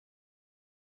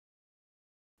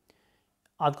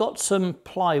I've got some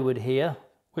plywood here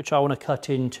which I want to cut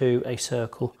into a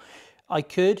circle. I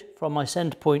could, from my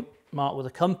centre point, mark with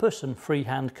a compass and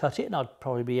freehand cut it, and I'd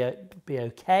probably be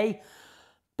okay.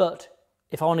 But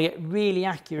if I want to get really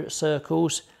accurate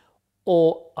circles,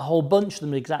 or a whole bunch of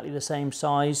them exactly the same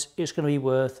size, it's going to be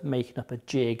worth making up a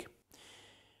jig.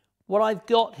 What I've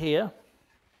got here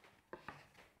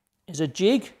is a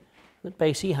jig that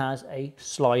basically has a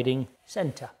sliding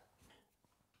centre.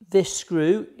 This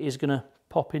screw is going to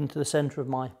pop into the centre of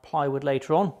my plywood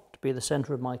later on to be the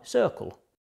centre of my circle.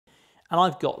 And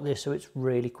I've got this so it's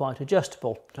really quite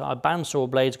adjustable. So our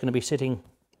bandsaw blade is going to be sitting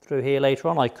through here later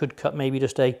on. I could cut maybe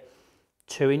just a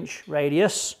 2-inch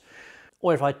radius,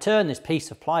 or if I turn this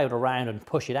piece of plywood around and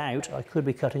push it out, I could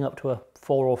be cutting up to a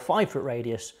 4 or 5 foot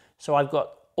radius. So I've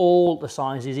got all the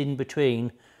sizes in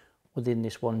between within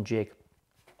this one jig.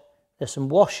 There's some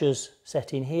washers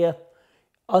set in here.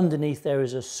 Underneath there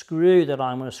is a screw that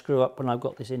I'm going to screw up when I've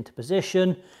got this into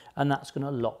position, and that's going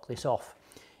to lock this off.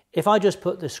 If I just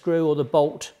put the screw or the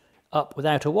bolt up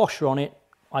without a washer on it,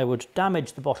 I would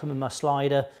damage the bottom of my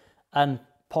slider, and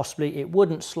possibly it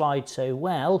wouldn't slide so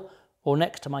well, or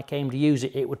next time I came to use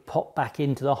it, it would pop back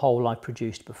into the hole I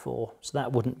produced before. So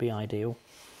that wouldn't be ideal.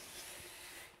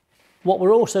 What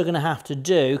we're also going to have to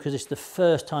do, because it's the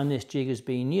first time this jig has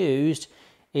been used,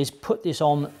 is put this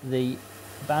on the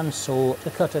bandsaw to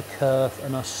cut a curve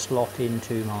and a slot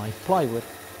into my plywood.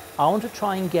 I want to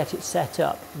try and get it set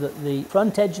up that the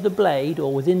front edge of the blade,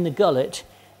 or within the gullet,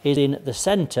 is in the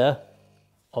centre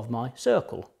of my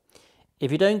circle.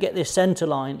 If you don't get this centre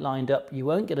line lined up, you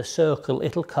won't get a circle,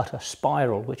 it'll cut a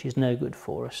spiral, which is no good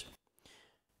for us.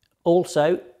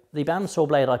 Also, the bandsaw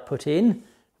blade I put in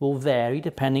will vary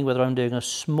depending whether I'm doing a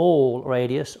small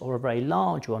radius or a very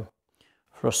large one.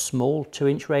 For a small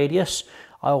 2-inch radius,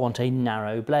 I want a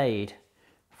narrow blade.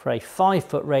 For a 5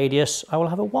 foot radius, I will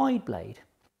have a wide blade.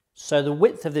 So the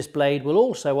width of this blade will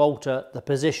also alter the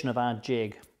position of our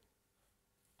jig.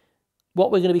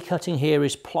 What we're going to be cutting here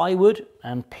is plywood,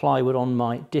 and plywood on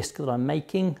my disc that I'm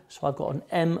making. So I've got an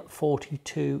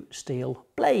M42 steel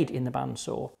blade in the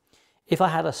bandsaw. If I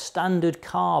had a standard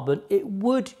carbon, it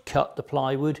would cut the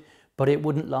plywood, but it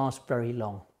wouldn't last very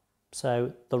long.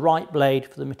 So the right blade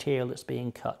for the material that's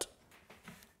being cut.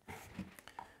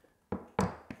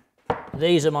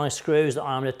 These are my screws that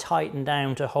I'm going to tighten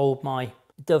down to hold my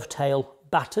dovetail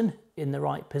batten in the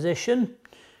right position.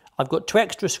 I've got 2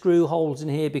 extra screw holes in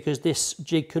here because this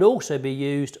jig could also be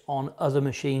used on other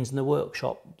machines in the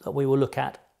workshop that we will look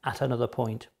at another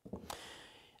point.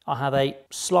 I have a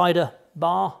slider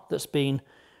bar that's been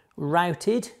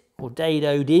routed or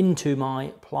dadoed into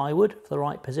my plywood for the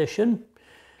right position.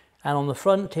 And on the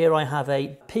front here I have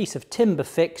a piece of timber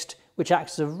fixed which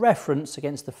acts as a reference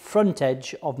against the front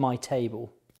edge of my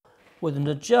table with an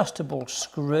adjustable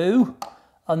screw,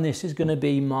 and this is going to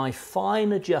be my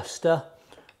fine adjuster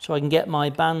so I can get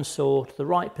my bandsaw to the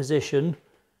right position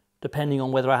depending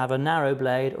on whether I have a narrow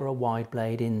blade or a wide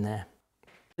blade in there.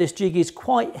 This jig is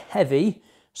quite heavy,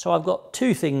 so I've got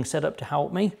 2 things set up to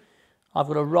help me. I've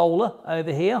got a roller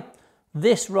over here.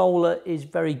 This roller is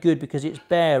very good because it's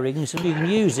bearing, so you can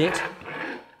use it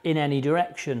in any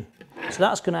direction. So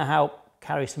that's going to help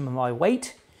carry some of my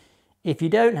weight. If you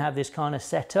don't have this kind of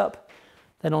setup,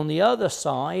 then on the other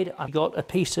side, I've got a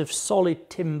piece of solid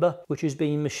timber which has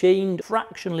been machined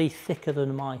fractionally thicker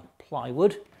than my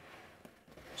plywood.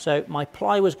 So my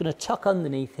plywood's going to tuck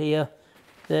underneath here.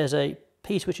 There's a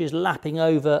piece which is lapping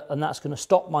over, and that's going to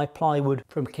stop my plywood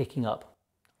from kicking up.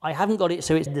 I haven't got it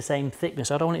so it's the same thickness.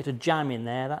 I don't want it to jam in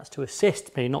there. That's to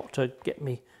assist me, not to get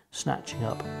me snatching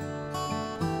up.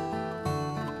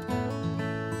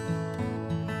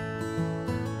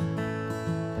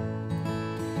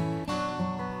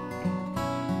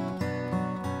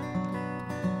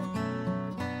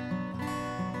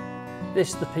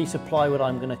 This is the piece of plywood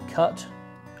I'm going to cut.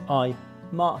 I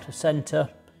marked a centre.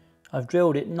 I've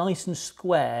drilled it nice and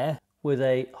square with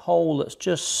a hole that's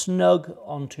just snug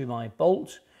onto my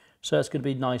bolt, so it's going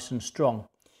to be nice and strong.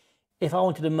 If I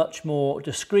wanted a much more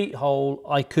discreet hole,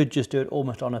 I could just do it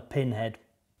almost on a pinhead,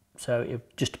 so it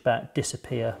would just about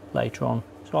disappear later on.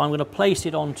 So I'm going to place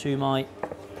it onto my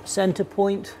centre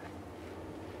point.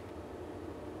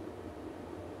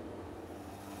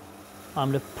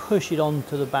 I'm going to push it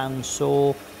onto the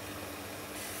bandsaw,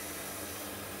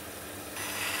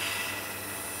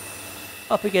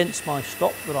 up against my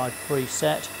stop that I've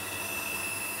preset,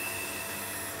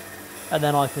 and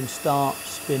then I can start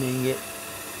spinning it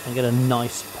and get a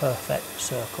nice perfect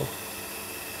circle.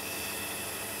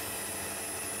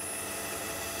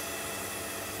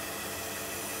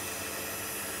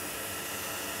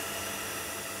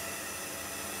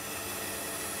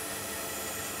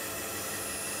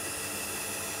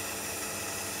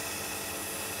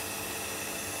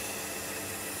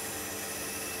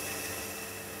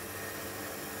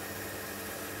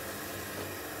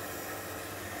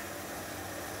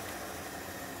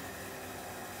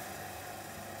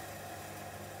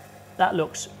 that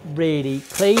looks really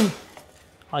clean.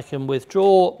 I can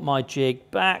withdraw my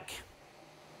jig back,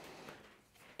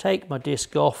 take my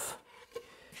disc off,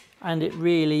 and it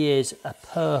really is a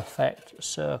perfect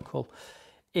circle.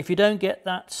 If you don't get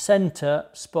that center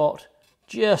spot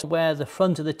just where the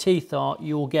front of the teeth are,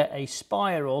 you will get a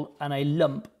spiral and a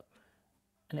lump,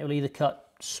 and it will either cut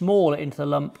smaller into the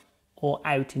lump or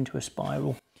out into a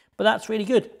spiral. But that's really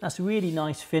good. That's a really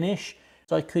nice finish.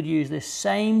 So I could use this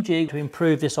same jig to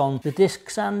improve this on the disc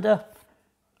sander.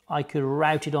 I could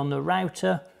route it on the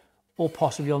router or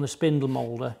possibly on the spindle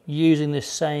moulder using this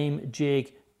same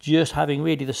jig, just having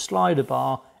really the slider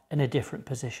bar in a different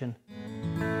position.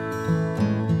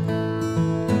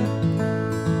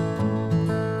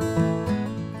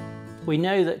 We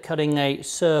know that cutting a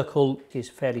circle is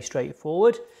fairly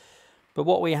straightforward, but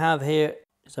what we have here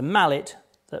is a mallet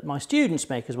that my students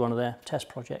make as one of their test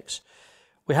projects.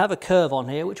 We have a curve on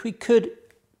here which we could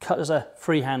cut as a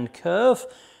freehand curve,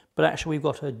 but actually we've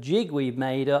got a jig we've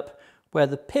made up where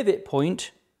the pivot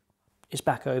point is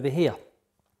back over here.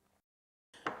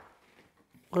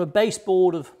 Got a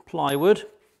baseboard of plywood.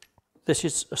 This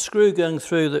is a screw going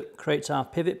through that creates our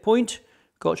pivot point.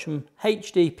 Got some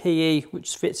HDPE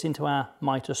which fits into our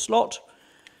mitre slot,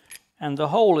 and the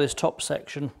whole of this top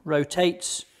section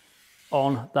rotates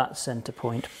on that centre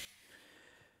point.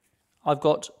 I've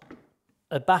got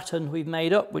a batten we've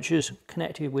made up which is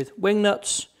connected with wing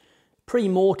nuts,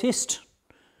 pre-mortised.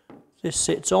 This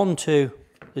sits onto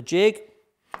the jig.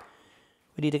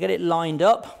 We need to get it lined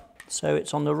up so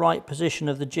it's on the right position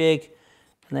of the jig,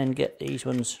 and then get these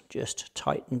ones just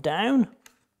tightened down.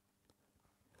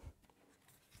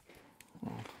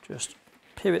 I'll just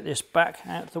pivot this back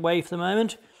out of the way for the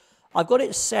moment. I've got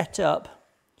it set up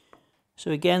so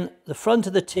again the front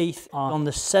of the teeth are on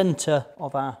the centre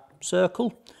of our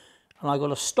circle, and I've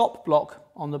got a stop block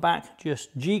on the back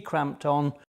just G-clamped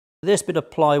on. This bit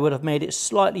of plywood, I've made it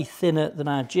slightly thinner than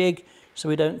our jig so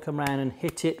we don't come around and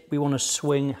hit it. We want to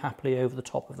swing happily over the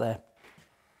top of there.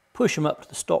 Push them up to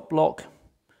the stop block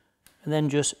and then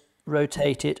just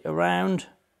rotate it around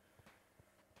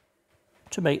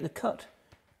to make the cut.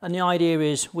 And the idea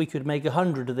is we could make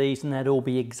 100 of these and they'd all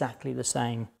be exactly the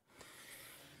same.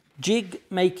 Jig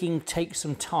making takes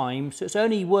some time, so it's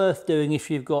only worth doing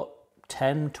if you've got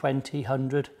 10, 20,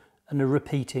 100 and a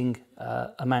repeating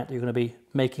amount that you're going to be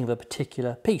making of a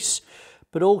particular piece.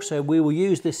 But also we will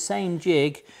use this same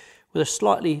jig with a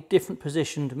slightly different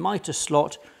positioned mitre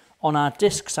slot on our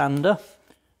disc sander,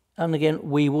 and again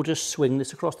we will just swing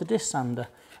this across the disc sander,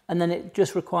 and then it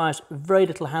just requires very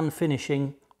little hand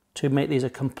finishing to make these a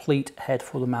complete head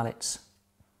for the mallets.